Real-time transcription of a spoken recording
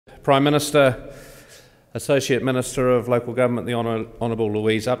Prime Minister, Associate Minister of Local Government, the Honourable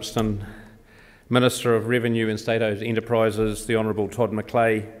Louise Upston, Minister of Revenue and State-Owned Enterprises, the Honourable Todd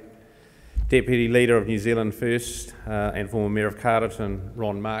McClay, Deputy Leader of New Zealand First and former Mayor of Carterton,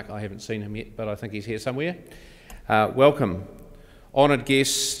 Ron Mark. I haven't seen him yet, but I think he's here somewhere. Welcome. Honoured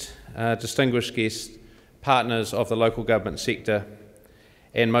guests, distinguished guests, partners of the local government sector,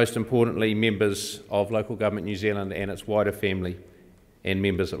 and most importantly, members of Local Government New Zealand and its wider family, and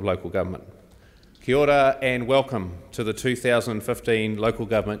members of local government. Kia ora and welcome to the 2015 Local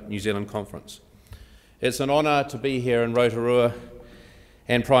Government New Zealand Conference. It's an honour to be here in Rotorua,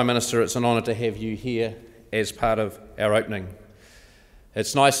 and Prime Minister, it's an honour to have you here as part of our opening.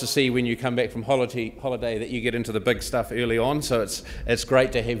 It's nice to see when you come back from holiday that you get into the big stuff early on, so it's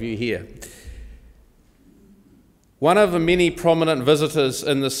great to have you here. One of the many prominent visitors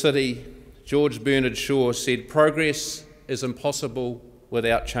in the city, George Bernard Shaw, said, "Progress is impossible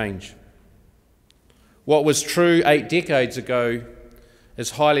without change." What was true 8 decades ago is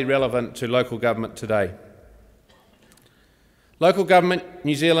highly relevant to local government today. Local Government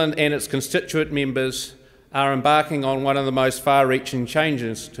New Zealand and its constituent members are embarking on one of the most far-reaching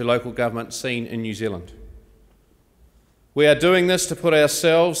changes to local government seen in New Zealand. We are doing this to put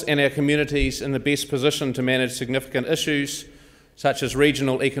ourselves and our communities in the best position to manage significant issues such as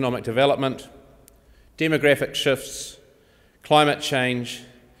regional economic development, demographic shifts, climate change,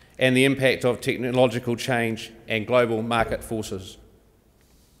 and the impact of technological change and global market forces.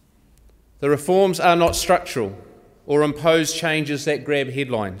 The reforms are not structural or imposed changes that grab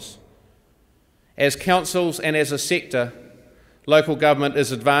headlines. As councils and as a sector, local government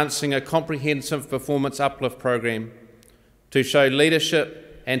is advancing a comprehensive performance uplift program to show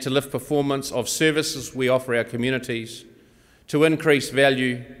leadership and to lift performance of services we offer our communities, to increase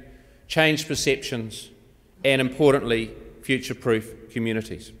value, change perceptions, and importantly, future-proof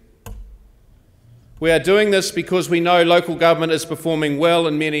communities. We are doing this because we know local government is performing well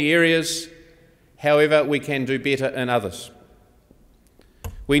in many areas. However, we can do better in others.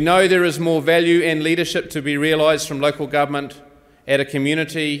 We know there is more value and leadership to be realised from local government at a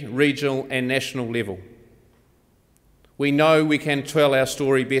community, regional and national level. We know we can tell our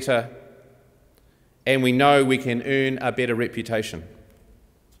story better, and we know we can earn a better reputation.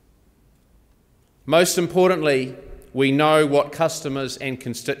 Most importantly, we know what customers and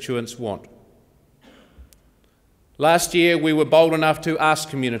constituents want. Last year, we were bold enough to ask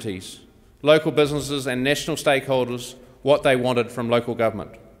communities, local businesses and national stakeholders what they wanted from local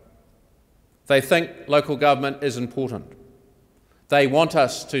government. They think local government is important. They want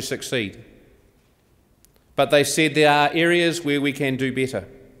us to succeed. But they said there are areas where we can do better.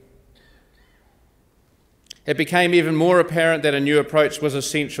 It became even more apparent that a new approach was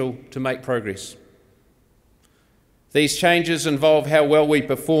essential to make progress. These changes involve how well we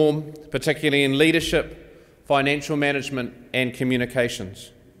perform, particularly in leadership, financial management and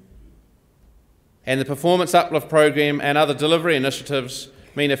communications. And the Performance Uplift Program and other delivery initiatives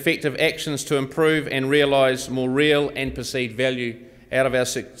mean effective actions to improve and realise more real and perceived value out of our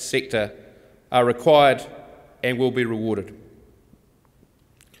sector are required and will be rewarded.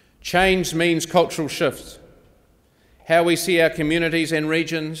 Change means cultural shifts. How we see our communities and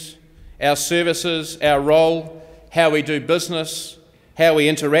regions, our services, our role, how we do business, how we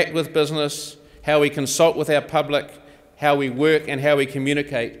interact with business, how we consult with our public, how we work and how we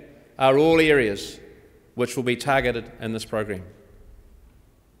communicate are all areas which will be targeted in this program.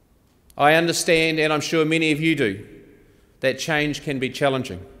 I understand, and I'm sure many of you do, that change can be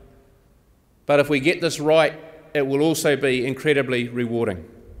challenging. But if we get this right, it will also be incredibly rewarding.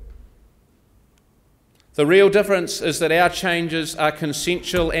 The real difference is that our changes are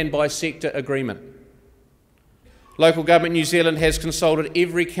consensual and by sector agreement. Local Government New Zealand has consulted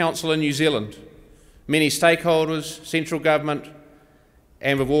every council in New Zealand, many stakeholders, central government,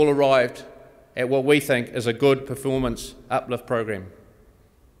 and we've all arrived at what we think is a good performance uplift program.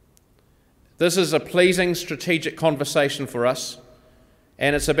 This is a pleasing strategic conversation for us,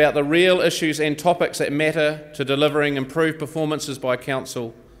 and it's about the real issues and topics that matter to delivering improved performances by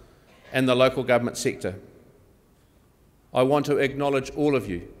council and the local government sector. I want to acknowledge all of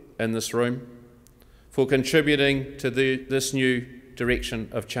you in this room for contributing to this new direction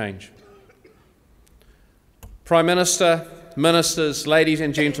of change. Prime Minister, Ministers, ladies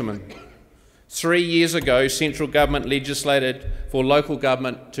and gentlemen, 3 years ago, central government legislated for local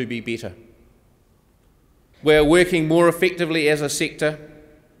government to be better. We are working more effectively as a sector,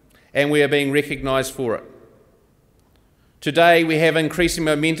 and we are being recognised for it. Today, we have increasing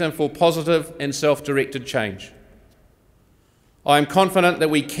momentum for positive and self-directed change. I am confident that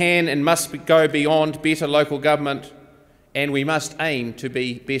we can and must go beyond better local government and we must aim to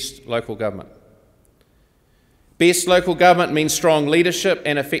be best local government. Best local government means strong leadership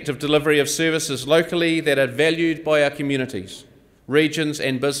and effective delivery of services locally that are valued by our communities, regions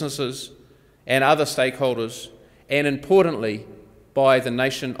and businesses and other stakeholders, and importantly, by the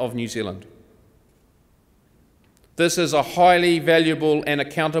nation of New Zealand. This is a highly valuable and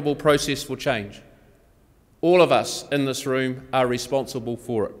accountable process for change. All of us in this room are responsible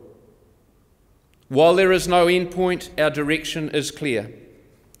for it. While there is no end point, our direction is clear.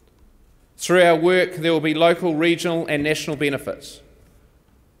 Through our work, there will be local, regional and national benefits.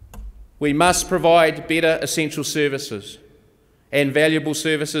 We must provide better essential services and valuable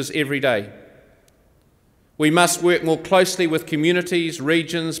services every day. We must work more closely with communities,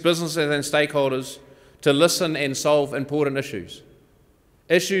 regions, businesses and stakeholders to listen and solve important issues.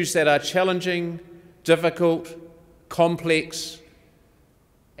 Issues that are challenging, difficult, complex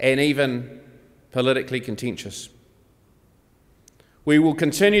and even politically contentious. We will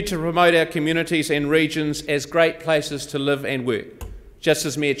continue to promote our communities and regions as great places to live and work, just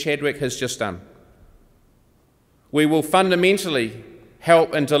as Mayor Chadwick has just done. We will fundamentally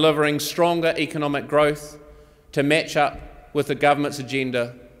help in delivering stronger economic growth to match up with the government's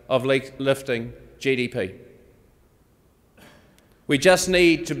agenda of lifting GDP. We just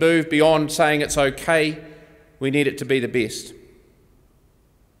need to move beyond saying it's okay, we need it to be the best.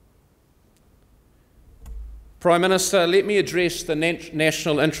 Prime Minister, let me address the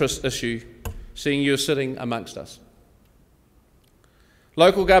national interest issue, seeing you're sitting amongst us.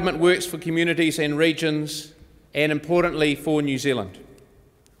 Local government works for communities and regions, and importantly for New Zealand.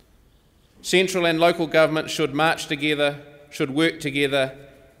 Central and local government should march together, should work together,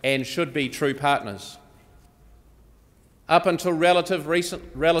 and should be true partners. Up until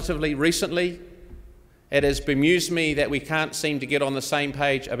relatively recently, it has bemused me that we can't seem to get on the same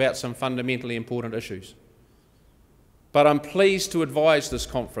page about some fundamentally important issues. But I'm pleased to advise this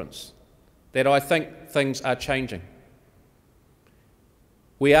conference that I think things are changing.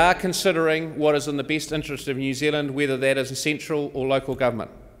 We are considering what is in the best interest of New Zealand, whether that is a central or local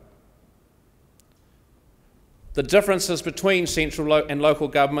government. The differences between central and local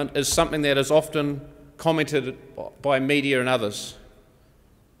government is something that is often commented by media and others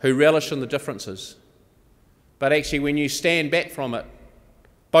who relish in the differences. But actually, when you stand back from it,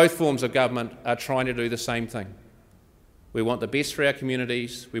 both forms of government are trying to do the same thing. We want the best for our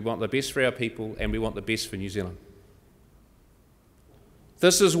communities, we want the best for our people, and we want the best for New Zealand.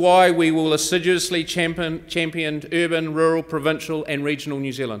 This is why we will assiduously champion urban, rural, provincial and regional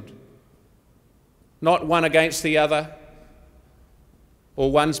New Zealand. Not one against the other,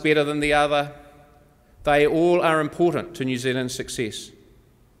 or one's better than the other. They all are important to New Zealand's success.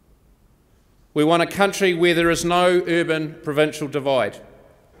 We want a country where there is no urban-provincial divide,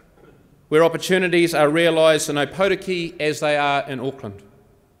 where opportunities are realised in Opotiki as they are in Auckland.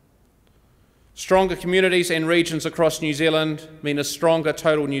 Stronger communities and regions across New Zealand mean a stronger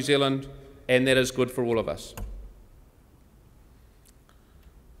total New Zealand, and that is good for all of us.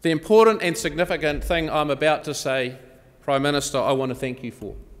 The important and significant thing I'm about to say, Prime Minister, I want to thank you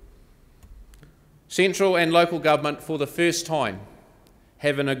for. Central and local government, for the first time,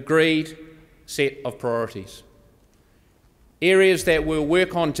 have an agreed set of priorities. Areas that we'll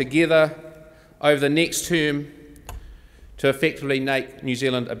work on together over the next term to effectively make New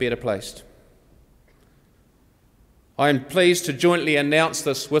Zealand a better place. I am pleased to jointly announce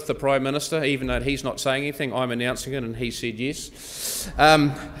this with the Prime Minister, even though he's not saying anything, I'm announcing it and he said yes, that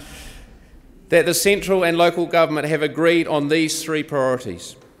the central and local government have agreed on these three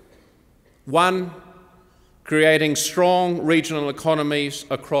priorities. 1, creating strong regional economies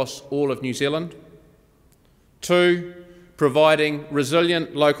across all of New Zealand. 2, providing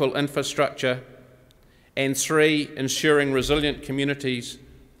resilient local infrastructure. And 3, ensuring resilient communities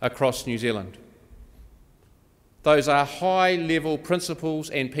across New Zealand. Those are high-level principles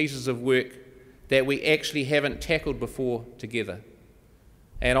and pieces of work that we actually haven't tackled before together.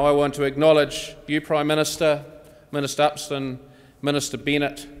 And I want to acknowledge you, Prime Minister, Minister Upston, Minister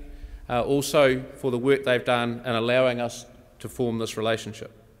Bennett, also for the work they've done in allowing us to form this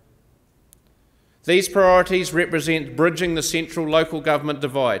relationship. These priorities represent bridging the central-local government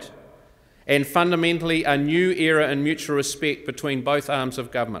divide and fundamentally a new era in mutual respect between both arms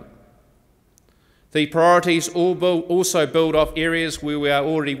of government. The priorities also build off areas where we are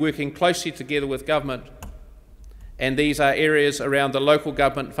already working closely together with government, and these are areas around the Local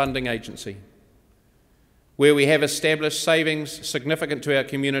Government Funding Agency, where we have established savings significant to our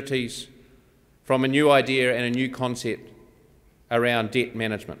communities from a new idea and a new concept around debt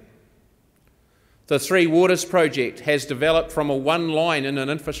management. The Three Waters project has developed from a one line in an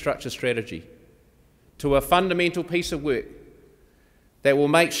infrastructure strategy to a fundamental piece of work that will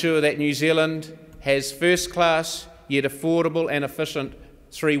make sure that New Zealand has first-class yet affordable and efficient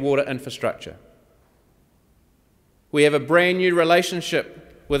three-water infrastructure. We have a brand new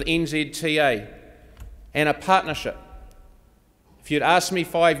relationship with NZTA and a partnership. If you'd asked me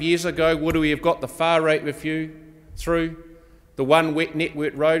 5 years ago, would we have got the far rate review through, the one wet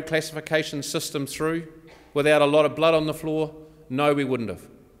network road classification system through, without a lot of blood on the floor? No, we wouldn't have.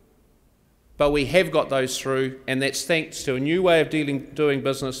 But we have got those through, and that's thanks to a new way of doing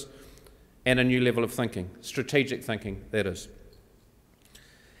business and a new level of thinking, strategic thinking, that is.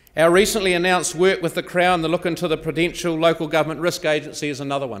 Our recently announced work with the Crown, the look into the Prudential Local Government Risk Agency, is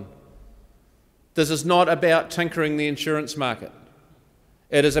another one. This is not about tinkering the insurance market.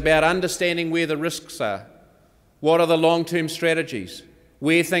 It is about understanding where the risks are. What are the long-term strategies?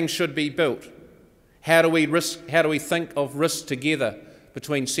 Where things should be built? How do we think of risk together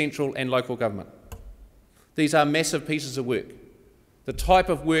between central and local government? These are massive pieces of work, the type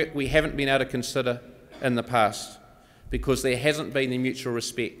of work we haven't been able to consider in the past because there hasn't been the mutual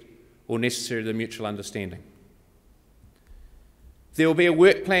respect or necessarily the mutual understanding. There will be a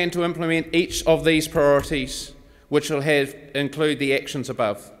work plan to implement each of these priorities, which will include the actions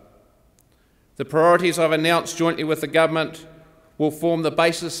above. The priorities I've announced jointly with the government will form the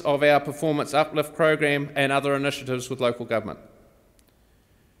basis of our performance uplift program and other initiatives with local government.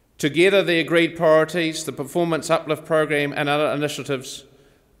 Together, the agreed priorities, the performance uplift program and other initiatives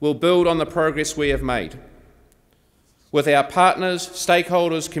will build on the progress we have made. With our partners,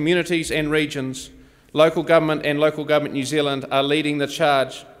 stakeholders, communities and regions, local government and Local Government New Zealand are leading the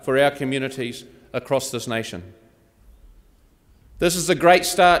charge for our communities across this nation. This is a great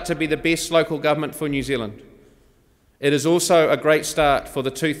start to be the best local government for New Zealand. It is also a great start for the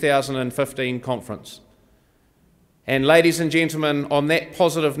 2015 conference. And ladies and gentlemen, on that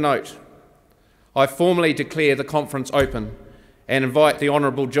positive note, I formally declare the conference open and invite the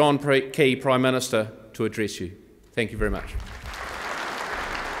Honourable John Key, Prime Minister, to address you. Thank you very much.